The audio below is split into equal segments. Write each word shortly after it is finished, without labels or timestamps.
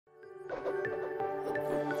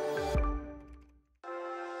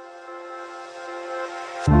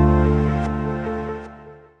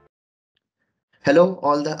Hello,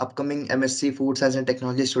 all the upcoming MSc Food Science and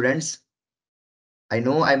Technology students. I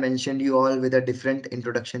know I mentioned you all with a different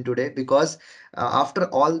introduction today because after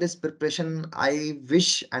all this preparation, I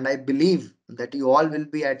wish and I believe that you all will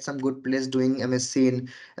be at some good place doing MSc in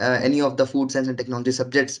any of the food science and technology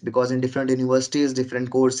subjects, because in different universities, different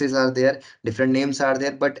courses are there, different names are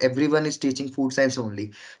there, but everyone is teaching food science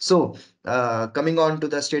only. So coming on to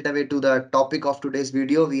the straight away to the topic of today's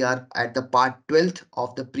video, we are at the part 12th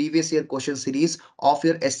of the previous year question series of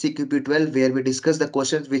your SCQP12, where we discuss the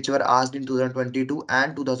questions which were asked in 2022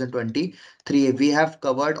 and 2023. We have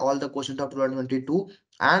covered all the questions of 2022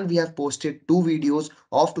 and we have posted two videos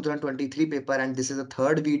of 2023 paper, and this is the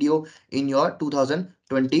third video in your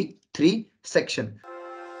 2023 section.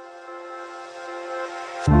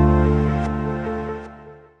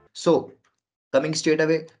 So coming straight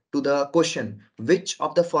away to the question, which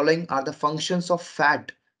of the following are the functions of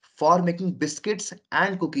fat for making biscuits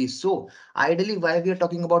and cookies? So ideally, why we are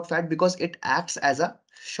talking about fat? Because it acts as a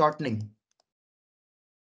shortening.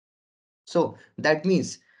 So that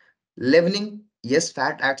means leavening. Yes,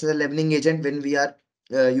 fat acts as a leavening agent when we are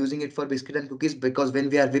using it for biscuit and cookies, because when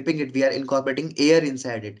we are whipping it, we are incorporating air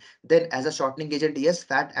inside it. Then as a shortening agent, yes,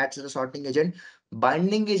 fat acts as a shortening agent.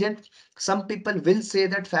 Binding agent, some people will say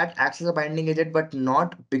that fat acts as a binding agent, but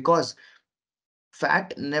not, because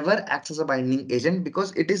fat never acts as a binding agent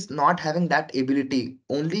because it is not having that ability.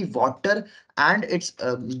 Only water and its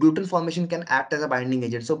gluten formation can act as a binding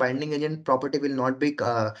agent. So binding agent property will not be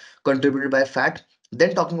contributed by fat.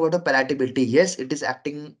 Then talking about the palatability, yes, it is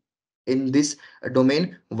acting in this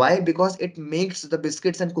domain. Why? Because it makes the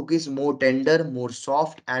biscuits and cookies more tender, more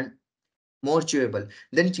soft, and more chewable.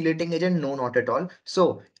 Then chelating agent, no, not at all.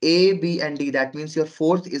 So A, B, and D, that means your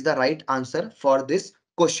fourth is the right answer for this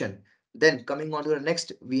question. Then coming on to the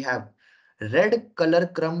next, we have red color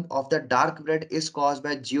crumb of the dark bread is caused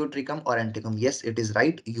by geotrichum or anticum. Yes, it is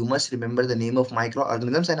right. You must remember the name of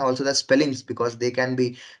microorganisms and also the spellings, because they can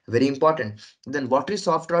be very important. Then watery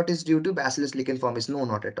soft rot is due to bacillus lichen formation. No,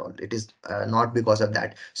 not at all. It is not because of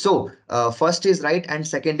that. So first is right and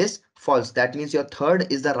second is false. That means your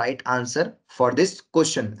third is the right answer for this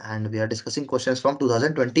question. And we are discussing questions from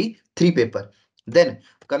 2023 paper. Then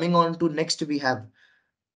coming on to next, we have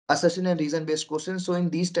assertion and reason based questions. So in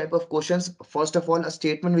these type of questions, first of all, a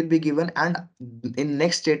statement will be given, and in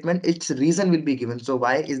next statement its reason will be given. So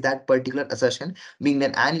why is that particular assertion being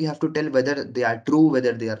done, and you have to tell whether they are true,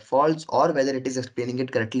 whether they are false, or whether it is explaining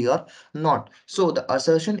it correctly or not. So the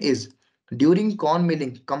assertion is, during corn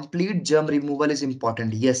milling, complete germ removal is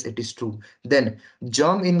important. Yes, it is true. Then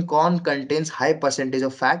germ in corn contains high percentage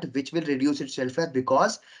of fat, which will reduce its shelf life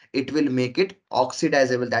because it will make it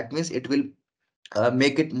oxidizable. That means it will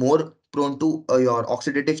make it more prone to your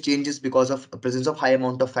oxidative changes because of presence of high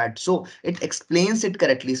amount of fat. So it explains it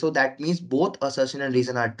correctly. So that means both assertion and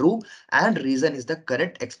reason are true, and reason is the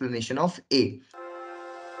correct explanation of A.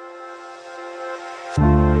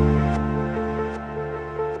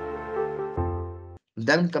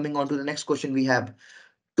 Then coming on to the next question, we have,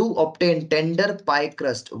 to obtain tender pie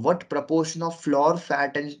crust, what proportion of flour,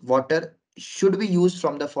 fat, and water should be used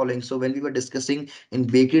from the following? So when we were discussing in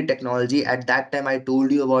bakery technology, at that time I told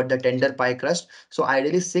you about the tender pie crust. So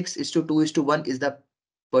ideally 6:2:1 is the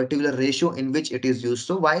particular ratio in which it is used.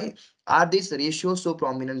 So why are these ratios so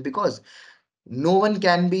prominent? Because no one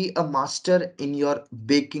can be a master in your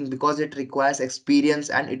baking, because it requires experience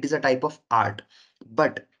and it is a type of art.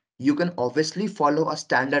 But you can obviously follow a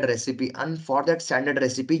standard recipe, and for that standard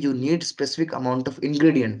recipe you need specific amount of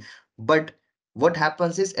ingredient. But what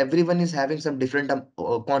happens is everyone is having some different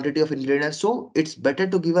quantity of ingredients, so it's better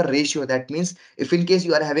to give a ratio. That means if in case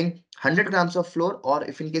you are having 100 grams of flour, or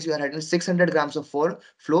if in case you are having 600 grams of flour,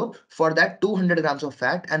 for that 200 grams of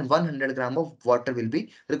fat and 100 gram of water will be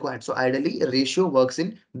required. So ideally ratio works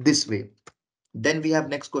in this way. Then we have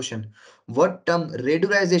next question, what term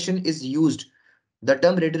radioization is used? The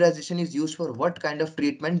term radioization is used for what kind of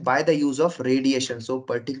treatment by the use of radiation? So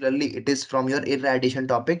particularly it is from your irradiation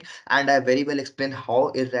topic, and I very well explained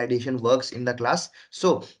how irradiation works in the class.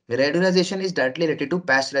 So radioization is directly related to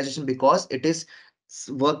pasteurization, because it is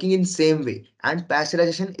working in same way, and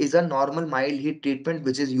pasteurization is a normal mild heat treatment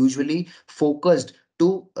which is usually focused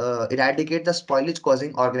to eradicate the spoilage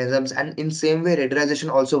causing organisms. And in same way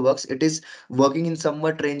radioization also works. It is working in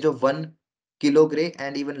somewhat range of 1 kilo gray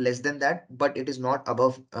and even less than that, but it is not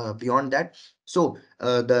above beyond that. So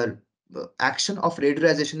the action of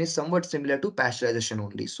radioization is somewhat similar to pasteurization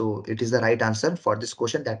only. So it is the right answer for this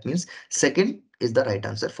question. That means second is the right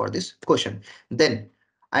answer for this question. Then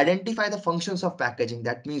identify the functions of packaging.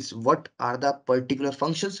 That means what are the particular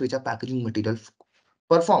functions which a packaging material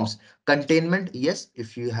performs. Containment, yes,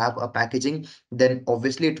 if you have a packaging, then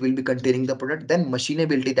obviously it will be containing the product. Then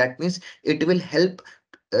machinability, that means it will help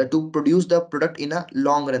to produce the product in a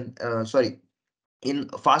long run, in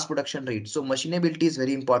fast production rate. So machinability is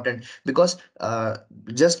very important, because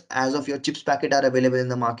just as of your chips packet are available in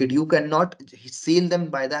the market, you cannot seal them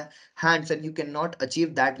by the hands, and you cannot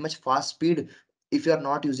achieve that much fast speed if you are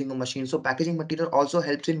not using a machine. So packaging material also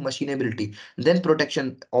helps in machinability. Then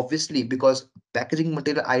protection, obviously, because packaging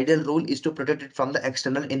material ideal role is to protect it from the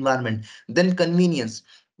external environment. Then convenience,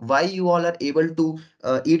 why you all are able to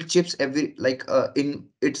eat chips every, in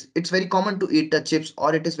it's very common to eat the chips,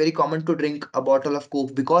 or it is very common to drink a bottle of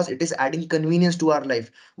coke, because it is adding convenience to our life.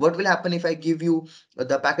 What will happen if I give you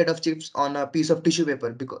the packet of chips on a piece of tissue paper?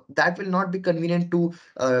 Because that will not be convenient to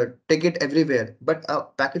take it everywhere, but a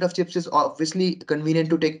packet of chips is obviously convenient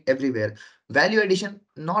to take everywhere. Value addition,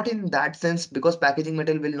 not in that sense, because packaging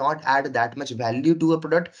material will not add that much value to a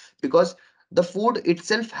product, because the food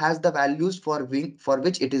itself has the values for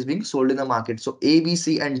which it is being sold in the market. So A, B,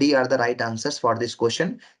 C, and D are the right answers for this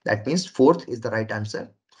question. That means fourth is the right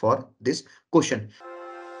answer for this question.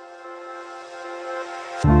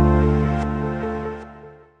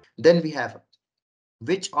 Then we have,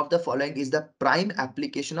 which of the following is the prime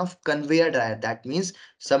application of conveyor dryer? That means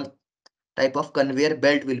some type of conveyor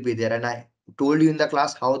belt will be there, and I told you in the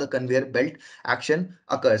class how the conveyor belt action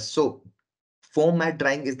occurs. So foam mat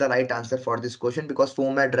drying is the right answer for this question, because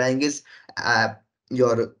foam mat drying is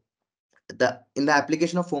your in the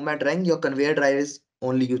application of foam mat drying, your conveyor dryer is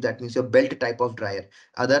only used. That means your belt type of dryer.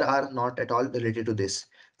 Other are not at all related to this.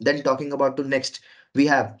 Then talking about to next, we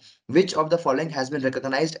have, which of the following has been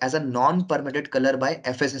recognized as a non-permitted color by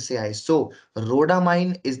FSSAI? So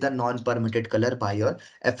rhodamine is the non-permitted color by your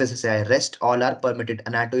FSSAI. Rest all are permitted.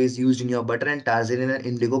 Anato is used in your butter, and tarzanin and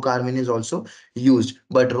indigo carmine is also used.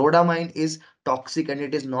 But rhodamine is toxic, and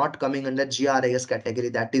it is not coming under GRAS category.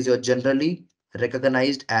 That is your generally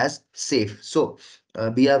recognized as safe. So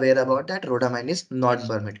be aware about that. Rhodamine is not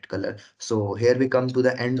permitted color. So here we come to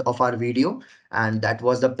the end of our video, and that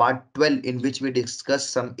was the part 12, in which we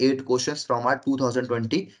discussed some 8 questions from our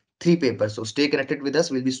 2023 paper. So stay connected with us.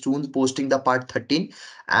 We'll be soon posting the part 13,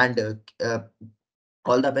 and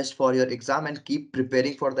all the best for your exam, and keep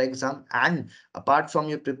preparing for the exam. And apart from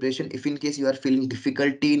your preparation, if in case you are feeling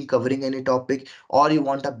difficulty in covering any topic, or you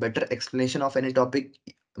want a better explanation of any topic,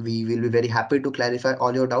 we will be very happy to clarify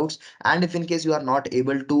all your doubts. And if in case you are not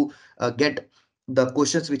able to get the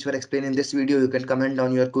questions which were explained in this video, you can comment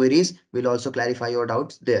down your queries. We'll also clarify your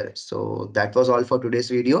doubts there. So that was all for today's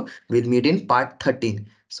video. We'll meet in part 13.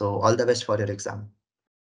 So all the best for your exam.